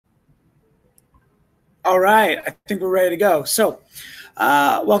All right, I think we're ready to go. So,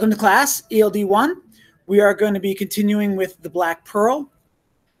 welcome to class, ELD 1. We are going to be continuing with the Black Pearl.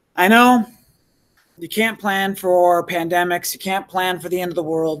 I know you can't plan for pandemics. You can't plan for the end of the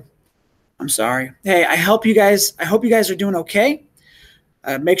world. I'm sorry. Hey, I hope you guys are doing okay.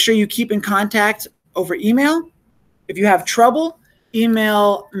 Make sure you keep in contact over email. If you have trouble,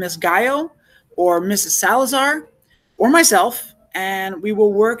 email Ms. Gallo or Mrs. Salazar or myself, and we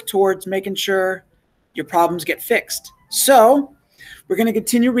will work towards making sure your problems get fixed. So we're going to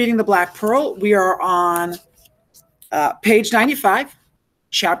continue reading the Black Pearl. We are on page 95,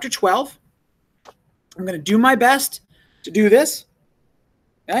 chapter 12. I'm going to do my best to do this.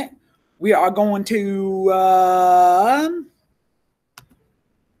 Okay. We are going to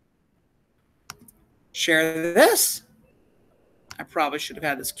share this. I probably should have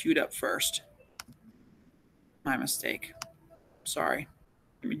had this queued up first. My mistake. Sorry.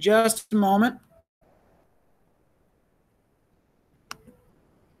 Give me just a moment.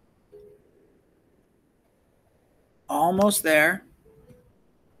 Almost there.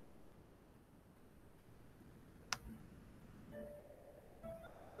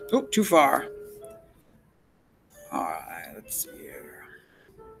 Oh, too far. All right, let's see here.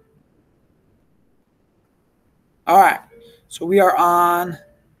 All right, so we are on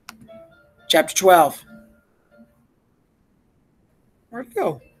chapter 12. Where'd it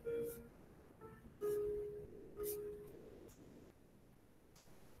go?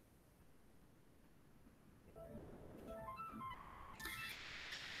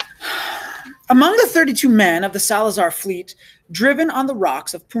 Among the 32 men of the Salazar fleet driven on the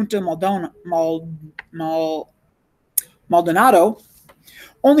rocks of Punta Maldonado,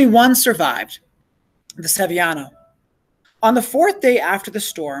 only one survived, the Sevillano. On the fourth day after the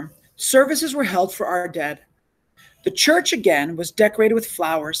storm, services were held for our dead. The church again was decorated with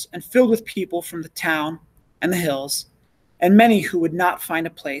flowers and filled with people from the town and the hills, and many who would not find a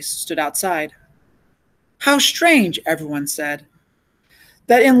place stood outside. How strange, everyone said,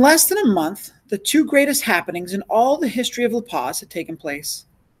 that in less than a month, the two greatest happenings in all the history of La Paz had taken place.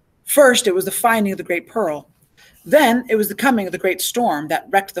 First, it was the finding of the Great Pearl. Then, it was the coming of the great storm that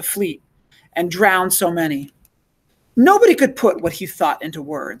wrecked the fleet and drowned so many. Nobody could put what he thought into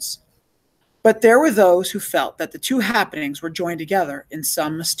words. But there were those who felt that the two happenings were joined together in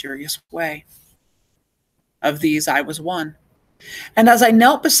some mysterious way. Of these, I was one. And as I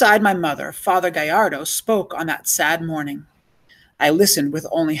knelt beside my mother, Father Gallardo spoke on that sad morning. I listened with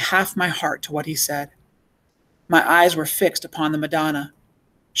only half my heart to what he said. My eyes were fixed upon the Madonna.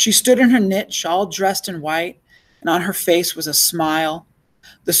 She stood in her niche, all dressed in white, and on her face was a smile,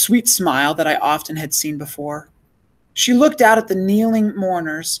 the sweet smile that I often had seen before. She looked out at the kneeling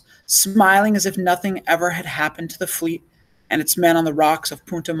mourners, smiling as if nothing ever had happened to the fleet and its men on the rocks of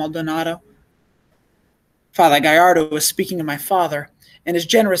Punta Maldonado. Father Gallardo was speaking to my father and his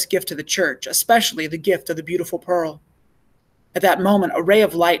generous gift to the church, especially the gift of the beautiful pearl. At that moment, a ray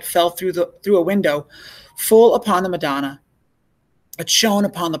of light fell through a window full upon the Madonna. It shone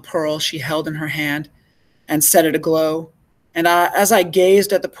upon the pearl she held in her hand and set it aglow. And as I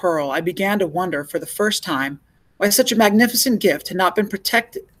gazed at the pearl, I began to wonder for the first time why such a magnificent gift had not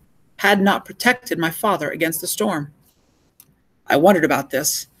protected my father against the storm. I wondered about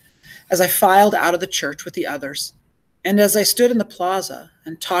this as I filed out of the church with the others, and as I stood in the plaza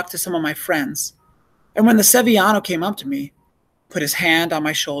and talked to some of my friends, and when the Sevillano came up to me, put his hand on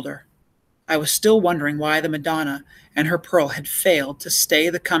my shoulder. I was still wondering why the Madonna and her pearl had failed to stay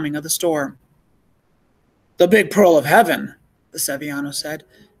the coming of the storm. The big pearl of heaven, the Sevillano said,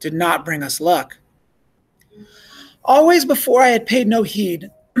 did not bring us luck. Always before I had paid no heed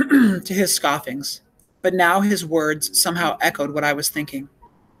to his scoffings, but now his words somehow echoed what I was thinking,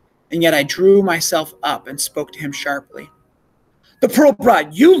 and yet I drew myself up and spoke to him sharply. The pearl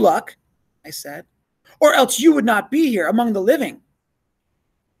brought you luck, I said, or else you would not be here among the living.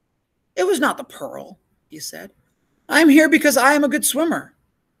 It was not the pearl, he said. I am here because I am a good swimmer.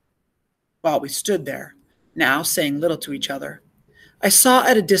 While we stood there, now saying little to each other, I saw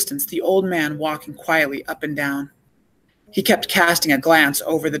at a distance the old man walking quietly up and down. He kept casting a glance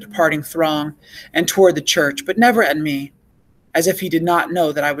over the departing throng and toward the church, but never at me, as if he did not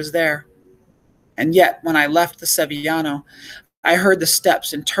know that I was there. And yet, when I left the Sevillano, I heard the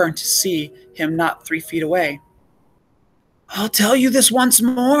steps and turned to see him not 3 feet away. I'll tell you this once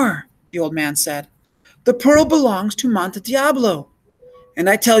more, the old man said. The pearl belongs to Monte Diablo, and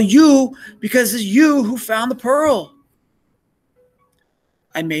I tell you because it's you who found the pearl.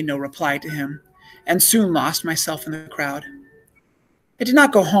 I made no reply to him, and soon lost myself in the crowd. I did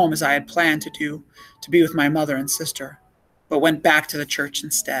not go home as I had planned to do, to be with my mother and sister, but went back to the church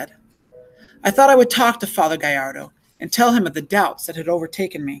instead. I thought I would talk to Father Gallardo and tell him of the doubts that had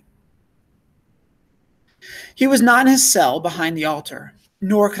overtaken me. He was not in his cell behind the altar,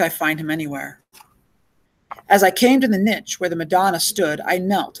 nor could I find him anywhere. As I came to the niche where the Madonna stood, I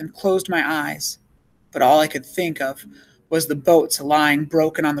knelt and closed my eyes, but all I could think of was the boats lying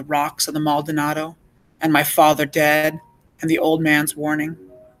broken on the rocks of the Maldonado, and my father dead, and the old man's warning.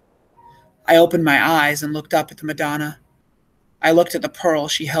 I opened my eyes and looked up at the Madonna. I looked at the pearl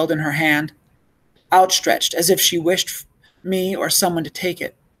she held in her hand, outstretched as if she wished me or someone to take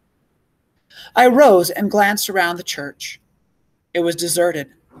it. I rose and glanced around the church. It was deserted.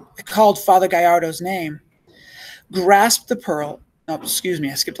 I called Father Gallardo's name, grasped the pearl. Oh, excuse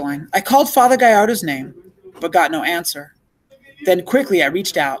me, I skipped a line. I called Father Gallardo's name, but got no answer. Then quickly I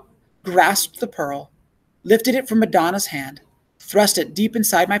reached out, grasped the pearl, lifted it from Madonna's hand, thrust it deep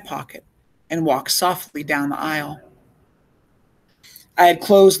inside my pocket, and walked softly down the aisle. I had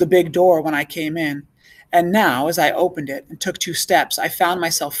closed the big door when I came in, and now, as I opened it and took 2 steps, I found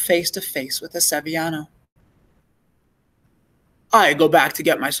myself face to face with the Sevillano. "I go back to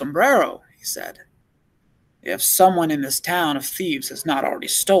get my sombrero," he said, "if someone in this town of thieves has not already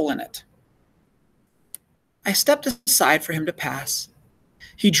stolen it." I stepped aside for him to pass.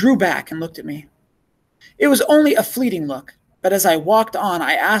 He drew back and looked at me. It was only a fleeting look, but as I walked on,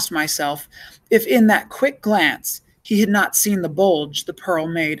 I asked myself if in that quick glance he had not seen the bulge the pearl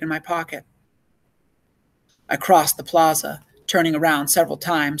made in my pocket. I crossed the plaza, turning around several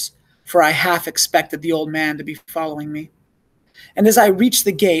times, for I half expected the old man to be following me. And as I reached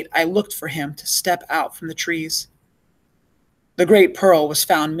the gate, I looked for him to step out from the trees. The great pearl was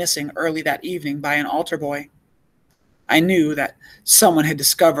found missing early that evening by an altar boy. I knew that someone had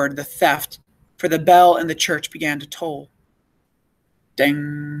discovered the theft, for the bell in the church began to toll.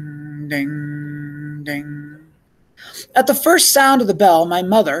 Ding, ding, ding. At the first sound of the bell, my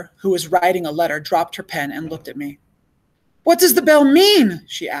mother, who was writing a letter, dropped her pen and looked at me. "What does the bell mean?"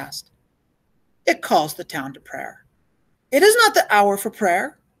 she asked. "It calls the town to prayer." "It is not the hour for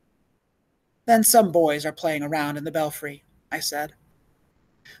prayer." "Then some boys are playing around in the belfry," I said.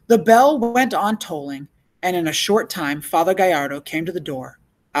 The bell went on tolling, and in a short time Father Gallardo came to the door,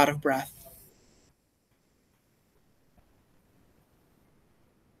 out of breath.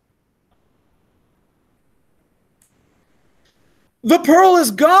 "The pearl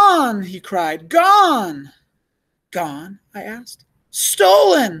is gone!" he cried. "Gone!" "Gone?" I asked.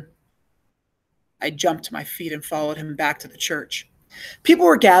 "Stolen!" I jumped to my feet and followed him back to the church. People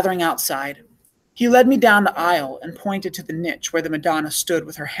were gathering outside. He led me down the aisle and pointed to the niche where the Madonna stood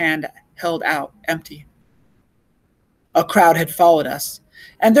with her hand held out, empty. A crowd had followed us,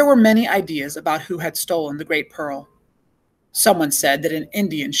 and there were many ideas about who had stolen the great pearl. Someone said that an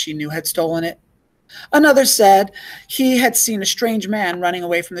Indian she knew had stolen it. Another said he had seen a strange man running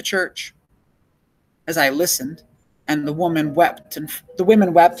away from the church. As I listened, and the women wept, and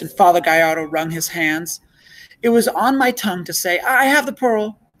Father Gallardo wrung his hands, it was on my tongue to say, "I have the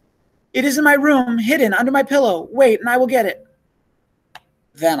pearl. It is in my room, hidden under my pillow. Wait, and I will get it."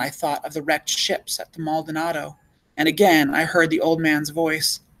 Then I thought of the wrecked ships at the Maldonado, and again I heard the old man's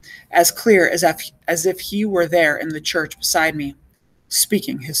voice, as clear as if he were there in the church beside me,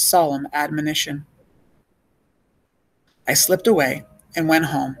 speaking his solemn admonition. I slipped away and went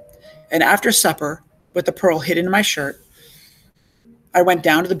home, and after supper, with the pearl hidden in my shirt, I went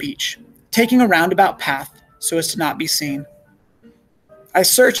down to the beach, taking a roundabout path so as to not be seen. I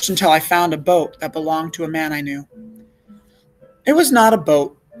searched until I found a boat that belonged to a man I knew. It was not a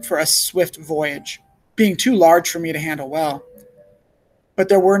boat for a swift voyage, being too large for me to handle well, but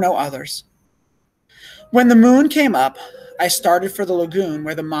there were no others. When the moon came up, I started for the lagoon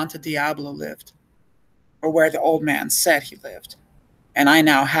where the Monte Diablo lived, or where the old man said he lived, and I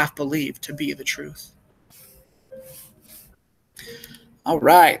now half believe to be the truth. All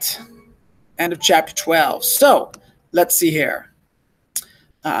right, end of chapter 12. So, let's see here.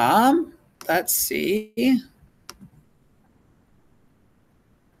 Let's see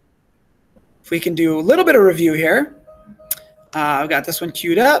if we can do a little bit of review here. I've got this one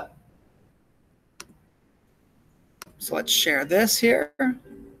queued up. So let's share this here.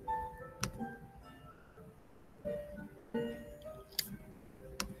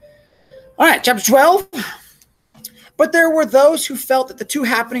 All right, chapter 12. But there were those who felt that the two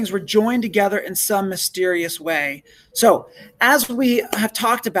happenings were joined together in some mysterious way. So, as we have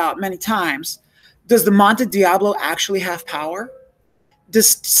talked about many times, does the Monte Diablo actually have power? Does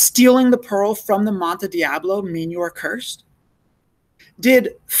stealing the pearl from the Monte Diablo mean you are cursed?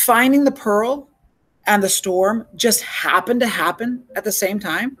 Did finding the pearl and the storm just happen to happen at the same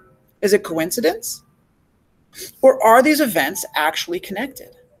time? Is it coincidence? Or are these events actually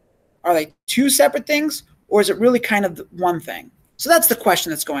connected? Are they two separate things, or is it really kind of one thing? So that's the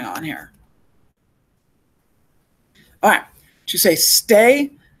question that's going on here. All right. To say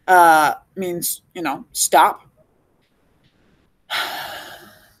stay means, stop.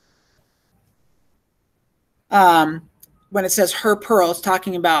 When it says her pearl, it's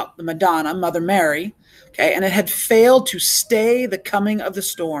talking about the Madonna, Mother Mary, okay, and it had failed to stay the coming of the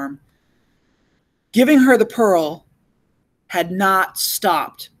storm. Giving her the pearl had not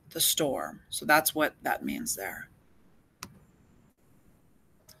stopped the storm. So that's what that means there.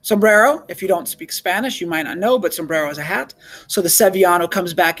 Sombrero, if you don't speak Spanish, you might not know, but sombrero is a hat. So the Sevillano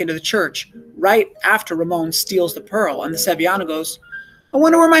comes back into the church right after Ramon steals the pearl, and the Sevillano goes, I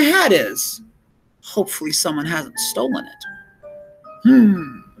wonder where my hat is. Hopefully someone hasn't stolen it.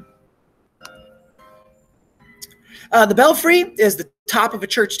 The belfry is the top of a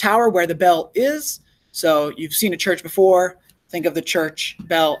church tower where the bell is. So you've seen a church before. Think of the church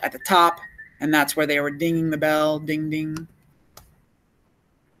bell at the top, and that's where they were dinging the bell. Ding, ding.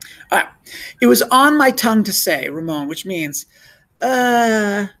 All right. It was on my tongue to say, Ramon, which means he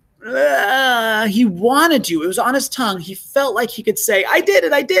wanted to. It was on his tongue. He felt like he could say, I did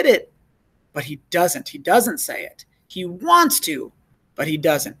it, I did it. But he doesn't. He doesn't say it. He wants to, but he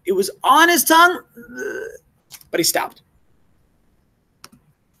doesn't. It was on his tongue, but he stopped.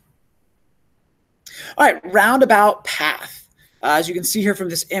 All right, roundabout path. As you can see here from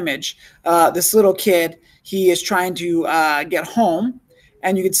this image, this little kid, he is trying to get home.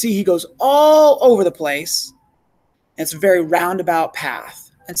 And you can see he goes all over the place. It's a very roundabout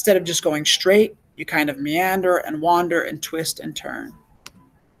path. Instead of just going straight, you kind of meander and wander and twist and turn.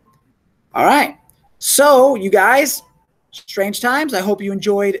 All right. So, you guys, strange times. I hope you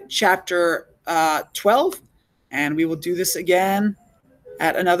enjoyed chapter 12. And we will do this again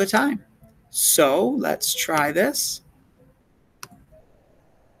at another time. So, let's try this.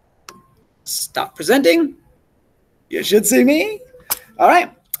 Stop presenting. You should see me. All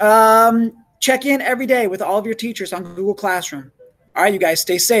right. Check in every day with all of your teachers on Google Classroom. All right, you guys,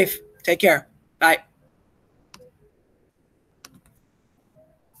 stay safe. Take care. Bye.